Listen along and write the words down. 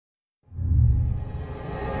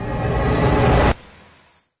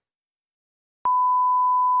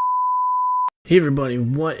Hey everybody,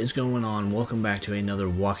 what is going on? Welcome back to another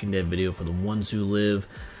Walking Dead video for the ones who live.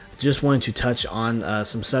 Just wanted to touch on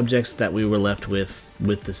some subjects that we were left with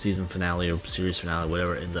the season finale or series finale,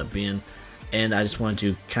 whatever it ends up being. And I just wanted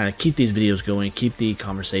to kind of keep these videos going, keep the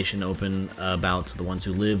conversation open about the ones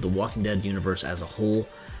who live, the Walking Dead universe as a whole.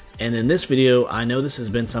 And in this video, I know this has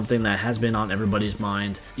been something that has been on everybody's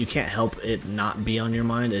mind. You can't help it not be on your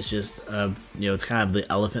mind. It's just, it's kind of the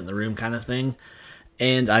elephant in the room kind of thing.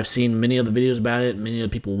 And I've seen many of the videos about it, many of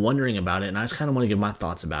the people wondering about it, and I just kind of want to give my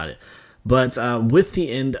thoughts about it. But with the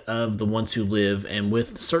end of the ones who live, and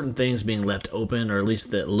with certain things being left open, or at least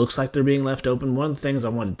that looks like they're being left open, one of the things I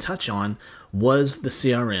wanted to touch on was the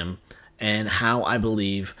CRM and how I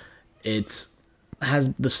believe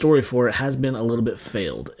the story for it has been a little bit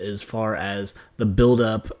failed as far as the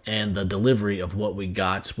build-up and the delivery of what we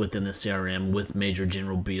got within the CRM with Major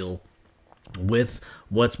General Beale, with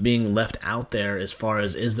what's being left out there as far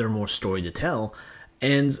as is there more story to tell.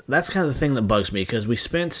 And that's kind of the thing that bugs me, because we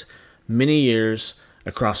spent many years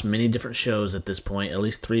across many different shows at this point, at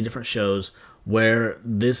least 3 different shows, where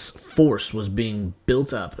this force was being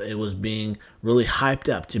built up. It was being really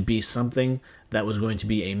hyped up to be something that was going to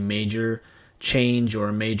be a major change or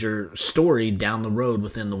a major story down the road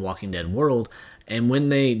within the Walking Dead world. And when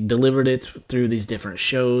they delivered it through these different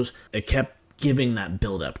shows, it kept giving that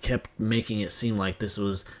build-up, kept making it seem like this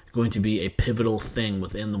was going to be a pivotal thing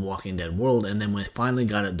within the Walking Dead world. And then we finally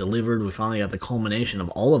got it delivered, we finally got the culmination of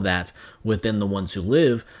all of that within the ones who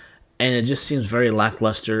live, and it just seems very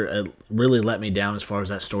lackluster. It really let me down as far as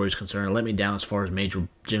that story is concerned. It let me down as far as Major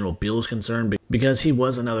General Beale is concerned, because he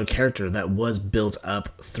was another character that was built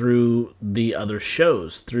up through the other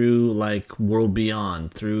shows, through like World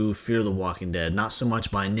Beyond, through Fear the Walking Dead, not so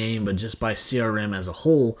much by name, but just by CRM as a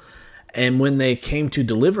whole. And when they came to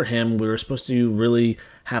deliver him, we were supposed to really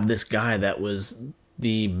have this guy that was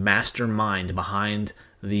the mastermind behind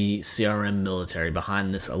the CRM military,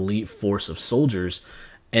 behind this elite force of soldiers.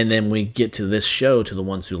 And then we get to this show, to the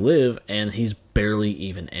ones who live, and he's barely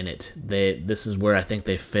even in it. This is where I think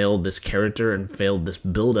they failed this character and failed this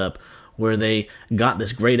build-up, where they got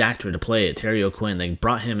this great actor to play it, Terry O'Quinn. They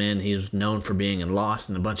brought him in. He's known for being in Lost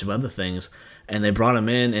and a bunch of other things. And they brought him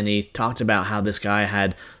in, and he talked about how this guy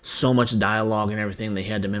had so much dialogue and everything that he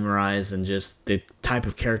had to memorize, and just the type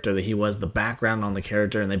of character that he was, the background on the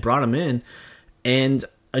character. And they brought him in, and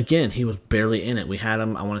again, he was barely in it. We had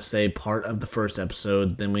him, I want to say, part of the first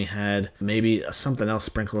episode. Then we had maybe something else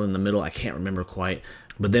sprinkled in the middle. I can't remember quite.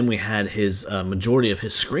 But then we had his majority of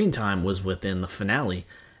his screen time was within the finale.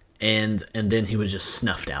 And then he was just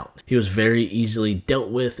snuffed out. He was very easily dealt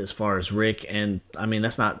with as far as Rick. And I mean,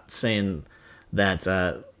 that's not saying that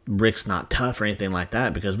Rick's not tough or anything like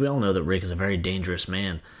that, because we all know that Rick is a very dangerous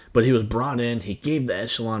man. But he was brought in, he gave the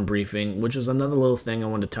echelon briefing, which is another little thing I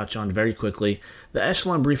wanted to touch on very quickly. The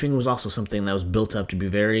echelon briefing was also something that was built up to be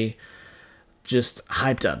very just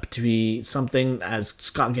hyped up, to be something, as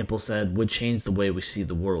Scott Gimple said, would change the way we see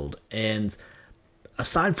the world. And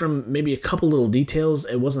aside from maybe a couple little details,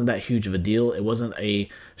 it wasn't that huge of a deal. It wasn't a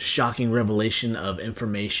shocking revelation of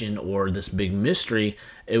information or this big mystery.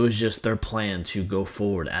 It was just their plan to go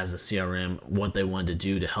forward as a CRM, what they wanted to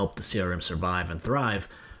do to help the CRM survive and thrive.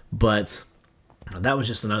 But that was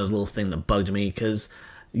just another little thing that bugged me, because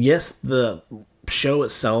yes, the show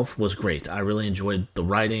itself was great. I really enjoyed the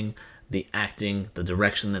writing, the acting, the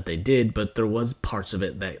direction that they did, but there was parts of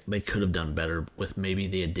it that they could have done better with maybe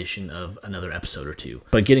the addition of another episode or 2.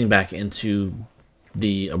 But getting back into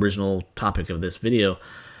the original topic of this video,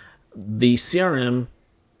 the CRM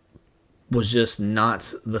was just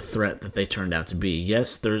not the threat that they turned out to be.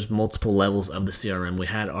 Yes, there's multiple levels of the CRM. We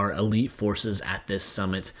had our elite forces at this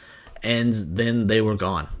summit, and then they were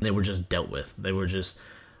gone. They were just dealt with. They were just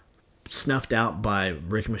snuffed out by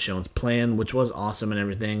Rick Michonne's plan, which was awesome and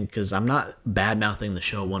everything, because I'm not bad-mouthing the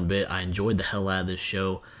show one bit. I enjoyed the hell out of this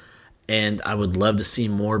show, and I would love to see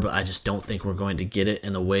more, but I just don't think we're going to get it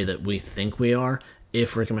in the way that we think we are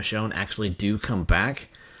if Rick and Michonne actually do come back.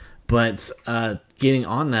 But getting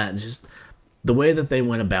on that, just the way that they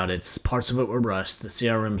went about it, parts of it were rushed. The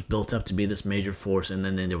CRM's built up to be this major force, and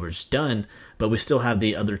then they were just done. But we still have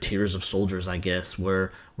the other tiers of soldiers, I guess,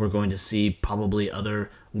 where we're going to see probably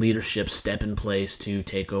other leadership step in place to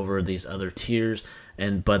take over these other tiers.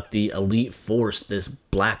 But the elite force, this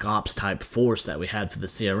Black Ops type force that we had for the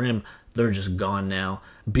CRM, they're just gone now.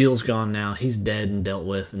 Beale's gone now. He's dead and dealt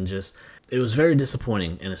with, and just, it was very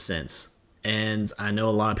disappointing in a sense. And I know a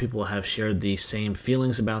lot of people have shared the same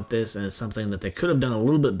feelings about this, and it's something that they could have done a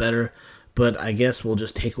little bit better, but I guess we'll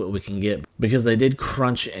just take what we can get, because they did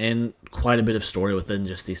crunch in quite a bit of story within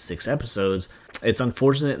just these 6 episodes. It's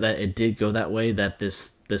unfortunate that it did go that way, that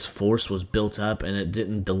this force was built up and it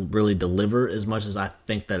didn't really deliver as much as I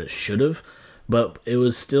think that it should have, but it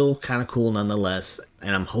was still kind of cool nonetheless,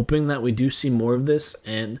 and I'm hoping that we do see more of this.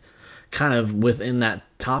 And kind of within that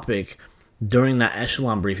topic, during that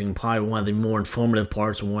echelon briefing, probably one of the more informative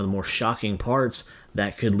parts and one of the more shocking parts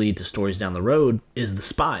that could lead to stories down the road is the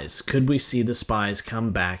spies. Could we see the spies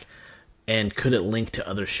come back, and could it link to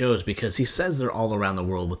other shows? Because he says they're all around the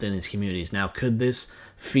world within these communities. Now, could this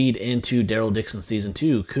feed into Daryl Dixon Season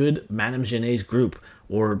 2? Could Madame Gene's group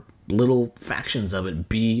or little factions of it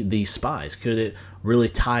be these spies? Could it really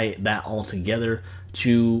tie that all together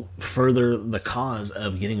to further the cause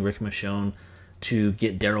of getting Rick Michonne to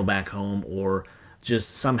get Daryl back home, or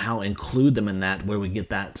just somehow include them in that, where we get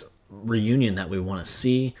that reunion that we want to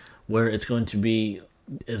see, where it's going to be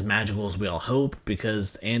as magical as we all hope,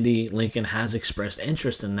 because Andy Lincoln has expressed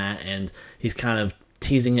interest in that, and he's kind of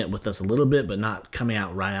teasing it with us a little bit, but not coming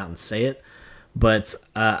out right out and say it. But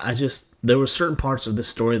there were certain parts of this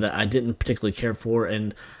story that I didn't particularly care for,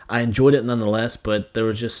 and I enjoyed it nonetheless, but there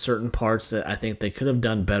were just certain parts that I think they could have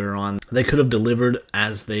done better on. They could have delivered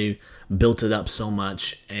as they built it up so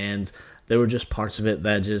much, and there were just parts of it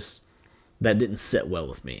that didn't sit well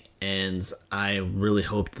with me, and I really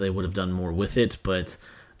hoped they would have done more with it. But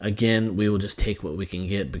again, we will just take what we can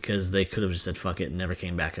get, because they could have just said fuck it and never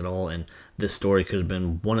came back at all, and this story could have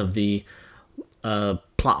been one of the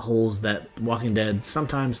plot holes that Walking Dead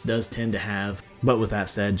sometimes does tend to have. But with that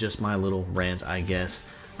said, just my little rant, I guess.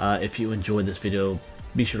 If you enjoyed this video,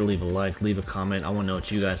 be sure to leave a like, leave a comment. I want to know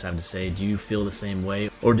what you guys have to say. Do you feel the same way,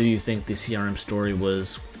 or do you think the CRM story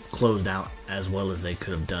was closed out as well as they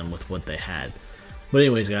could have done with what they had? But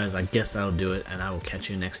anyways, guys, I guess that'll do it, and I will catch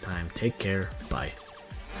you next time. Take care. Bye.